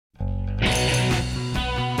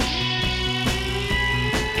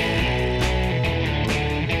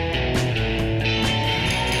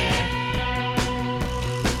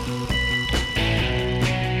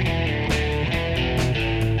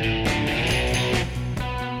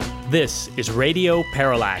This is Radio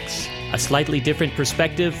Parallax, a slightly different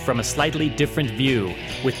perspective from a slightly different view,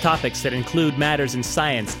 with topics that include matters in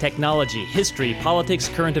science, technology, history, politics,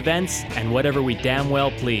 current events, and whatever we damn well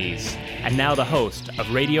please. And now the host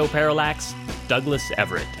of Radio Parallax, Douglas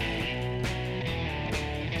Everett.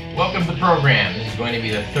 Welcome to the program. This is going to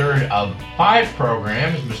be the third of 5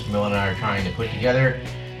 programs Mr. Miller and I are trying to put together,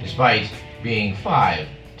 despite being 5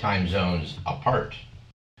 time zones apart.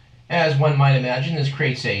 As one might imagine, this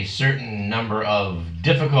creates a certain number of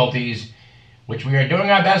difficulties, which we are doing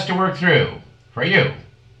our best to work through for you,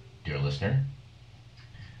 dear listener.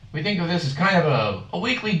 We think of this as kind of a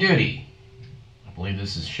weekly duty. I believe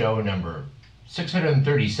this is show number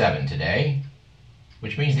 637 today,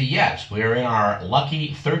 which means that yes, we are in our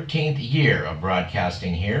lucky 13th year of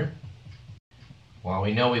broadcasting here. While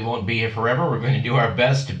we know we won't be here forever, we're going to do our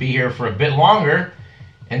best to be here for a bit longer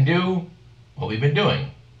and do what we've been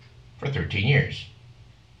doing for 13 years.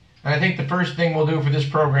 And I think the first thing we'll do for this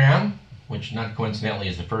program, which not coincidentally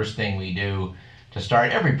is the first thing we do to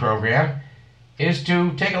start every program, is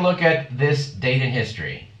to take a look at this date in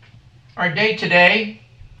history. Our date today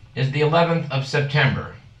is the 11th of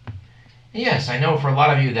September. Yes, I know for a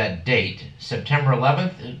lot of you that date, September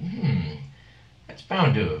 11th, that's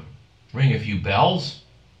bound to ring a few bells.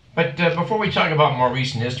 But before we talk about more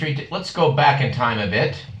recent history, let's go back in time a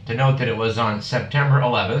bit to note that it was on September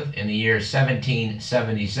 11th in the year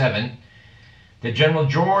 1777 that General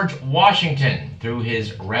George Washington threw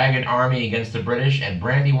his ragged army against the British at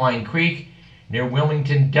Brandywine Creek near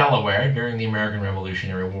Wilmington, Delaware during the American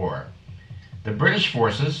Revolutionary War. The British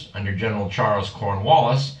forces under General Charles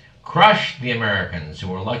Cornwallis crushed the Americans, who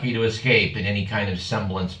were lucky to escape in any kind of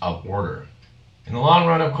semblance of order. In the long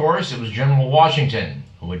run, of course, it was General Washington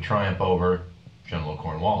who would triumph over General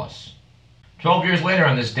Cornwallis. 12 years later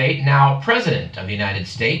on this date, now President of the United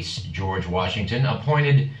States, George Washington,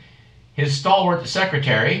 appointed his stalwart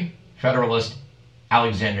secretary, Federalist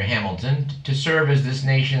Alexander Hamilton, to serve as this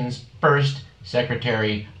nation's first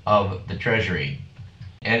Secretary of the Treasury.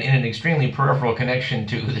 And in an extremely peripheral connection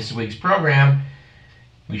to this week's program,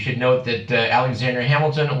 we should note that Alexander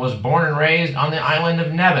Hamilton was born and raised on the island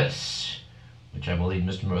of Nevis, which I believe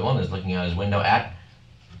Mr. Merlin is looking out his window at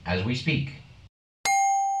as we speak.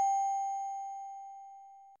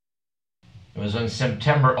 It was on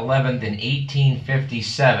September 11th in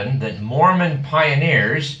 1857 that Mormon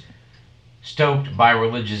pioneers, stoked by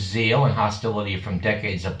religious zeal and hostility from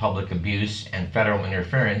decades of public abuse and federal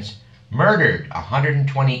interference, murdered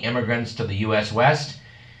 120 immigrants to the U.S. West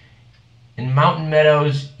in Mountain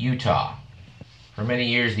Meadows, Utah. For many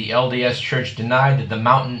years, the LDS Church denied that the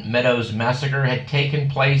Mountain Meadows Massacre had taken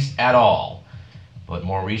place at all. But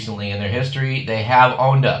more recently in their history, they have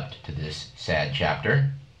owned up to this sad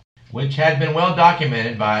chapter, which had been well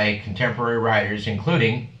documented by contemporary writers,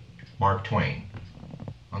 including Mark Twain.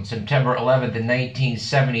 On September 11th in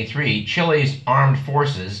 1973, Chile's armed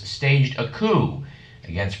forces staged a coup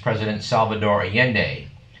against President Salvador Allende,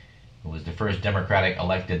 who was the first democratic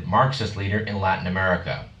elected Marxist leader in Latin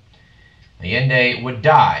America. Allende would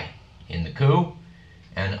die in the coup,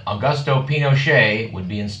 and Augusto Pinochet would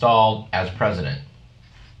be installed as president.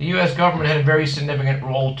 The U.S. government had a very significant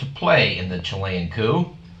role to play in the Chilean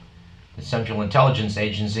coup. The Central Intelligence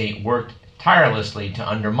Agency worked tirelessly to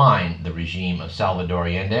undermine the regime of Salvador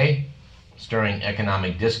Allende, stirring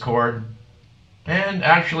economic discord, and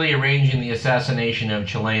actually arranging the assassination of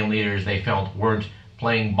Chilean leaders they felt weren't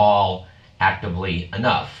playing ball actively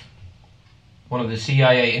enough. One of the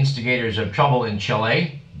CIA instigators of trouble in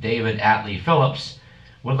Chile, David Atlee Phillips,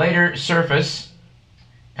 would later surface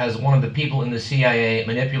as one of the people in the CIA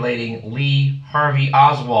manipulating Lee Harvey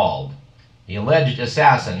Oswald, the alleged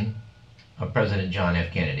assassin of President John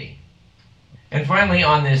F. Kennedy. And finally,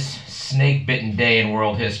 on this snake-bitten day in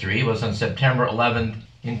world history, it was on September 11th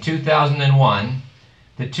in 2001,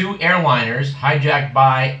 the 2 airliners hijacked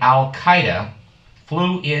by Al-Qaeda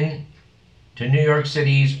flew in to New York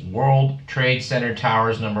City's World Trade Center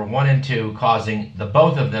towers number 1 and 2, causing the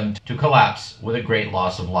both of them to collapse with a great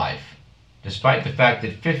loss of life. Despite the fact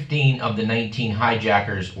that 15 of the 19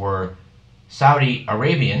 hijackers were Saudi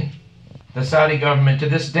Arabian, the Saudi government to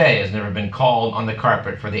this day has never been called on the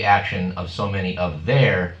carpet for the action of so many of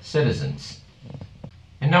their citizens.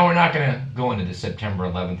 And no, we're not going to go into the September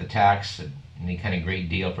 11th attacks at any kind of great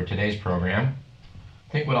deal for today's program.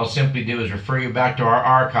 I think what I'll simply do is refer you back to our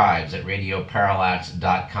archives at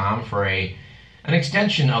radioparallax.com for an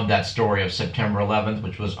extension of that story of September 11th,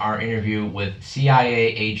 which was our interview with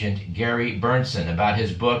CIA agent Gary Berntsen about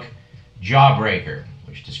his book, Jawbreaker,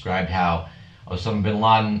 which described how Osama bin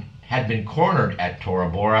Laden had been cornered at Tora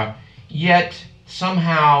Bora, yet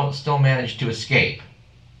somehow still managed to escape.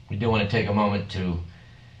 we do want to take a moment to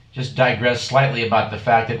just digress slightly about the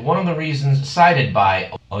fact that one of the reasons cited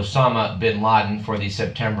by Osama bin Laden for the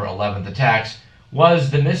September 11th attacks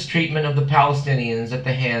was the mistreatment of the Palestinians at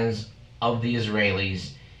the hands of the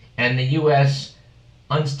Israelis and the U.S.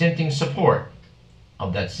 unstinting support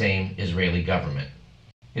of that same Israeli government.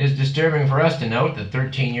 It is disturbing for us to note that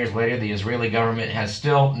 13 years later, the Israeli government has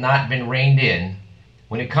still not been reined in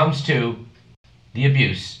when it comes to the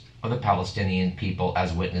abuse of the Palestinian people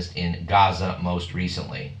as witnessed in Gaza most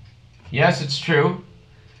recently. Yes, it's true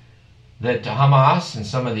that Hamas and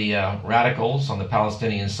some of the radicals on the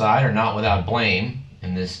Palestinian side are not without blame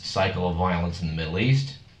in this cycle of violence in the Middle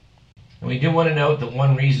East. And we do want to note that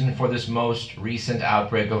one reason for this most recent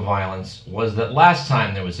outbreak of violence was that last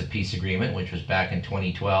time there was a peace agreement, which was back in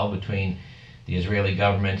 2012 between the Israeli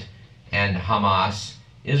government and Hamas,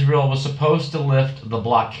 Israel was supposed to lift the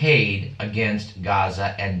blockade against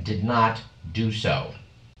Gaza and did not do so.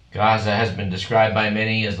 Gaza has been described by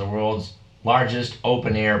many as the world's largest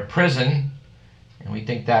open-air prison, and we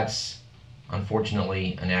think that's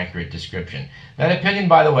unfortunately an accurate description. That opinion,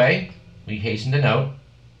 by the way, we hasten to note,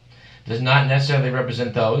 does not necessarily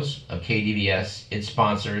represent those of KDVS, its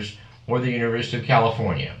sponsors, or the University of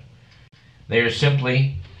California. They are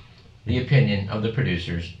simply the opinion of the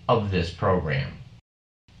producers of this program.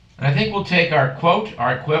 And I think we'll take our quote,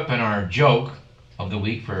 our quip, and our joke of the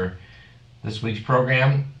week for this week's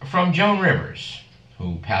program from Joan Rivers,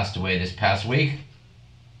 who passed away this past week.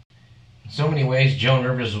 In so many ways, Joan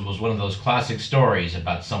Rivers was one of those classic stories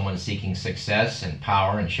about someone seeking success and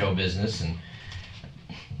power in show business and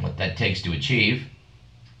what that takes to achieve.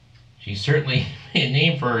 She certainly made a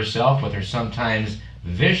name for herself with her sometimes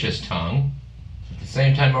vicious tongue. At the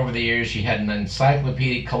same time, over the years, she had an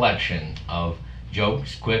encyclopedic collection of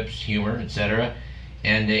jokes, quips, humor, etc.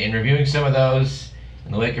 And in reviewing some of those,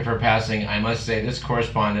 in the wake of her passing, I must say this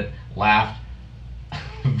correspondent laughed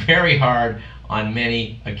very hard on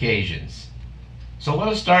many occasions. So let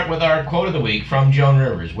us start with our quote of the week from Joan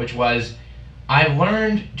Rivers, which was, "I've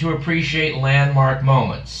learned to appreciate landmark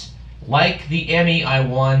moments, like the Emmy I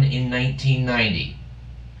won in 1990.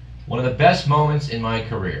 One of the best moments in my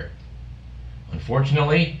career.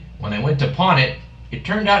 Unfortunately, when I went to pawn it, it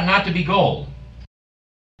turned out not to be gold."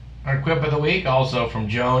 Our quip of the week, also from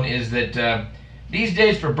Joan, is that these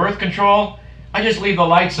days for birth control, I just leave the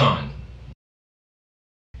lights on.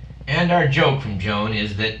 And our joke from Joan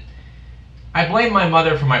is that I blame my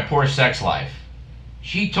mother for my poor sex life.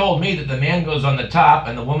 She told me that the man goes on the top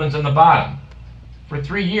and the woman's on the bottom. For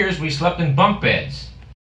 3 years we slept in bunk beds.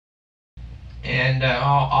 And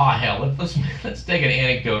hell, let's take an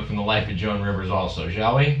anecdote from the life of Joan Rivers also,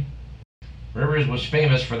 shall we? Rivers was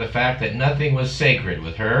famous for the fact that nothing was sacred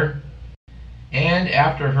with her. And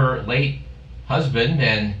after her late husband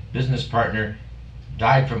and business partner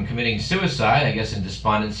died from committing suicide, I guess in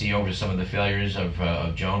despondency over some of the failures of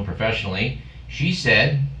Joan professionally, she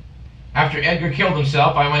said, "After Edgar killed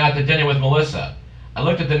himself, I went out to dinner with Melissa. I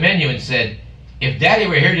looked at the menu and said, if Daddy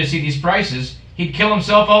were here to see these prices, he'd kill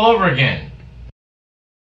himself all over again."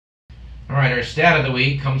 All right, our stat of the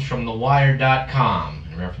week comes from TheWire.com.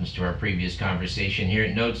 In reference to our previous conversation here,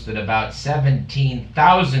 it notes that about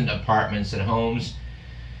 17,000 apartments and homes,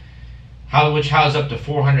 which house up to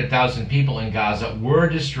 400,000 people in Gaza, were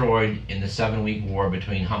destroyed in the 7-week war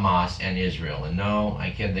between Hamas and Israel. And no, I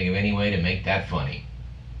can't think of any way to make that funny.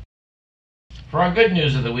 For our good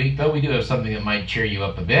news of the week, though, we do have something that might cheer you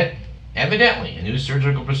up a bit. Evidently, a new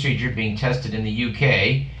surgical procedure being tested in the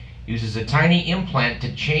UK uses a tiny implant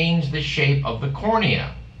to change the shape of the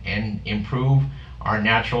cornea and improve our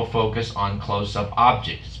natural focus on close-up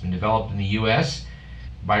objects. It's been developed in the US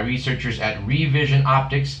by researchers at Revision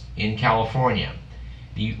Optics in California.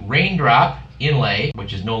 The raindrop inlay,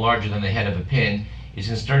 which is no larger than the head of a pin,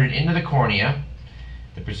 is inserted into the cornea.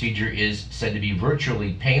 The procedure is said to be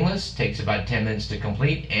virtually painless, takes about 10 minutes to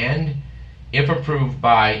complete, and if approved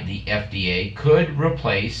by the FDA, could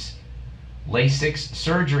replace LASIK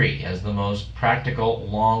surgery as the most practical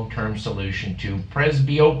long-term solution to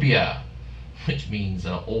presbyopia, which means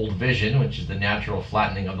old vision, which is the natural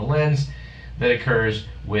flattening of the lens that occurs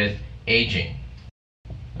with aging.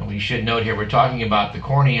 And we should note here, we're talking about the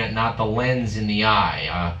cornea, not the lens in the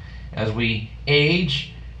eye. As we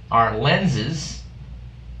age, our lenses,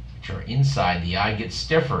 which are inside the eye, get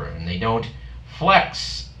stiffer, and they don't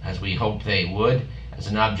flex as we hope they would as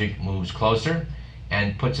an object moves closer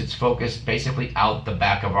and puts its focus basically out the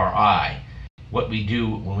back of our eye. What we do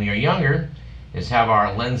when we are younger is have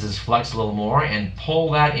our lenses flex a little more and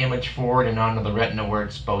pull that image forward and onto the retina where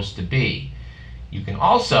it's supposed to be. You can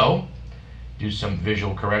also do some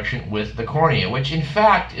visual correction with the cornea, which in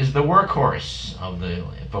fact is the workhorse of the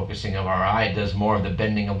focusing of our eye. It does more of the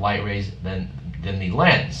bending of light rays than the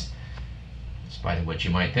lens, in spite of what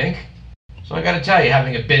you might think. So I got to tell you,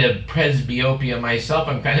 having a bit of presbyopia myself,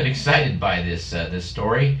 I'm kind of excited by this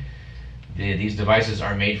story. These devices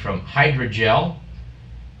are made from hydrogel,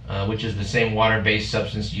 which is the same water-based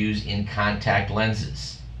substance used in contact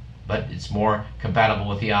lenses, but it's more compatible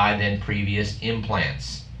with the eye than previous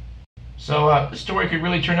implants. So the story could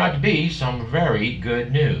really turn out to be some very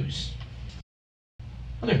good news.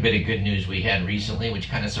 Another bit of good news we had recently, which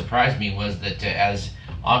kind of surprised me, was that as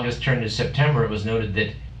August turned to September, it was noted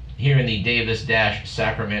that here in the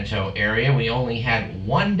Davis-Sacramento area, we only had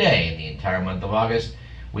one day in the entire month of August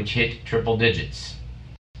which hit triple digits.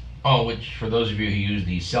 Oh, which for those of you who use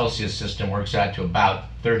the Celsius system works out to about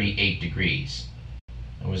 38 degrees.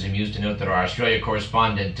 I was amused to note that our Australia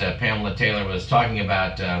correspondent, Pamela Taylor, was talking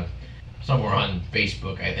about somewhere on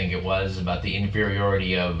Facebook, I think it was, about the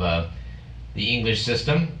inferiority of the English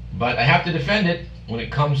system, but I have to defend it when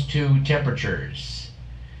it comes to temperatures.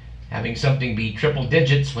 Having something be triple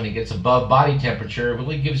digits when it gets above body temperature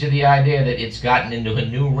really gives you the idea that it's gotten into a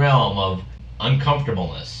new realm of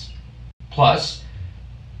uncomfortableness. Plus,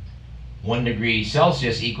 1 degree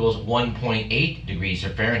Celsius equals 1.8 degrees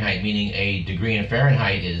of Fahrenheit, meaning a degree in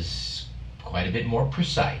Fahrenheit is quite a bit more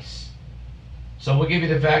precise. So we'll give you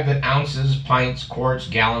the fact that ounces, pints, quarts,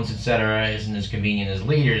 gallons, etc. isn't as convenient as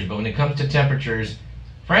liters, but when it comes to temperatures,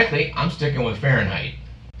 frankly, I'm sticking with Fahrenheit.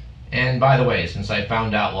 And by the way, since I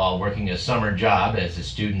found out while working a summer job as a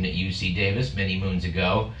student at UC Davis many moons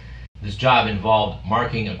ago, this job involved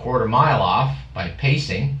marking a quarter mile off by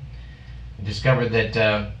pacing, I discovered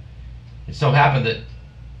that it so happened that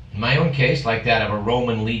in my own case, like that of a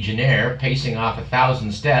Roman legionnaire, pacing off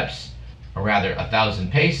 1,000 steps, or rather 1,000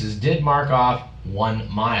 paces, did mark off 1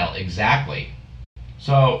 mile exactly.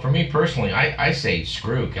 So for me personally, I say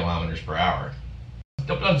screw kilometers per hour.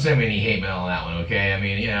 Don't send me any hate mail on that one, okay? I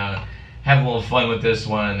mean, you know, have a little fun with this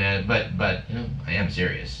one, but you know, I am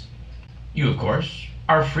serious. You, of course,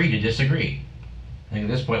 are free to disagree. I think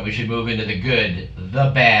at this point we should move into the good, the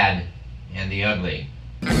bad, and the ugly.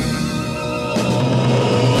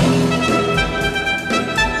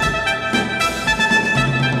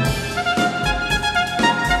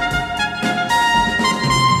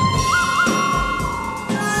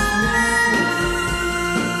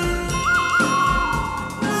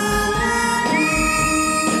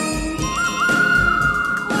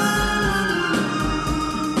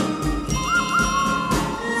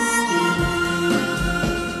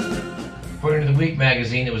 Week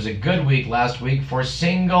magazine, it was a good week last week for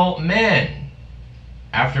single men.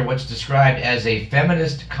 After what's described as a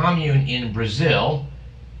feminist commune in Brazil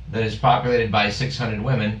that is populated by 600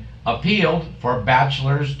 women appealed for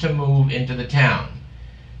bachelors to move into the town.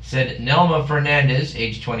 Said Nelma Fernandez,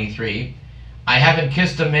 age 23, "I haven't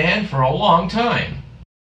kissed a man for a long time."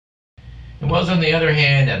 It was, on the other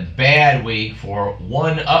hand, a bad week for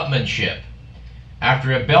one-upmanship,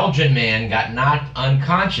 after a Belgian man got knocked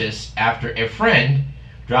unconscious after a friend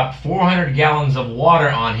dropped 400 gallons of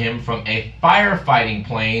water on him from a firefighting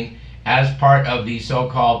plane as part of the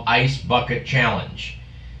so-called ice bucket challenge.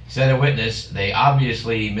 Said a witness, they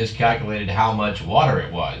obviously miscalculated how much water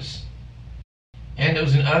it was. And it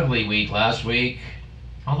was an ugly week last week,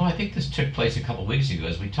 although I think this took place a couple weeks ago,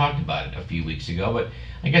 as we talked about it a few weeks ago, but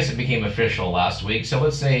I guess it became official last week, so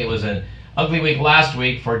let's say it was an ugly week last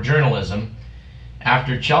week for journalism,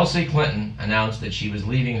 after Chelsea Clinton announced that she was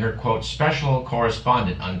leaving her, quote, special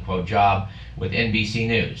correspondent, unquote, job with NBC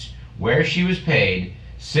News, where she was paid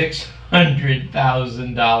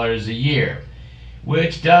 $600,000 a year,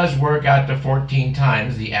 which does work out to 14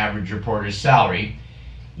 times the average reporter's salary,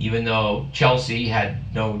 even though Chelsea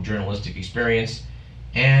had no journalistic experience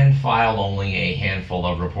and filed only a handful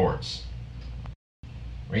of reports.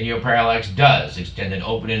 Radio Parallax does extend an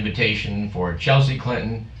open invitation for Chelsea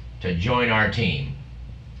Clinton to join our team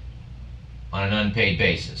on an unpaid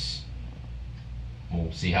basis.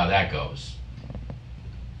 We'll see how that goes.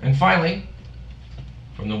 And finally,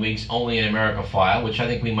 from the week's Only in America file, which I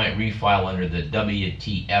think we might refile under the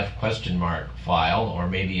WTF question mark file, or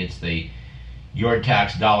maybe it's the Your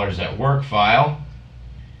Tax Dollars at Work file,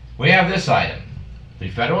 we have this item. The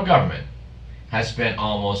federal government has spent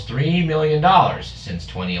almost $3 million since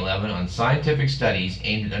 2011 on scientific studies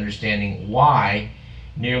aimed at understanding why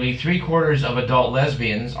nearly 3/4 of adult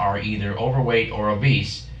lesbians are either overweight or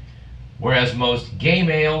obese, whereas most gay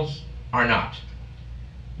males are not.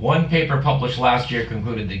 One paper published last year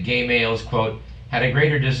concluded that gay males, quote, had a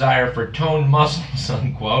greater desire for toned muscles,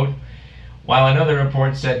 unquote, while another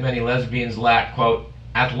report said many lesbians lack, quote,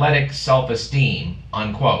 athletic self-esteem,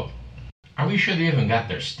 unquote. Are we sure they even got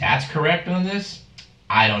their stats correct on this?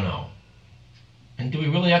 I don't know. And do we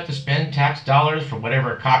really have to spend tax dollars for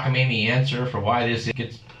whatever cockamamie answer for why this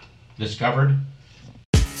gets discovered?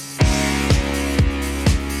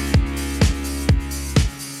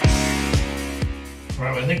 What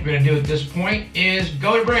I think we're going to do at this point is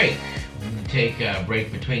go to break. We're going to take a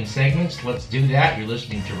break between segments. Let's do that. You're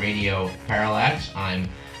listening to Radio Parallax. I'm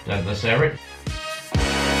Douglas Everett.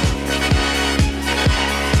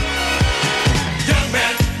 Young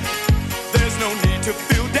man, there's no need to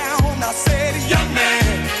feel down. I said, young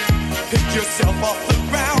man, pick yourself off the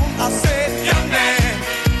ground. I said, young man,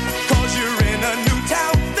 'cause you're in a new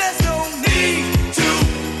town. There's no need to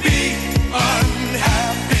be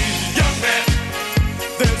unhappy. Young man,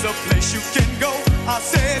 there's a place you can go. I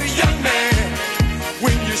said, young man,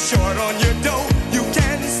 when you're short on your dough.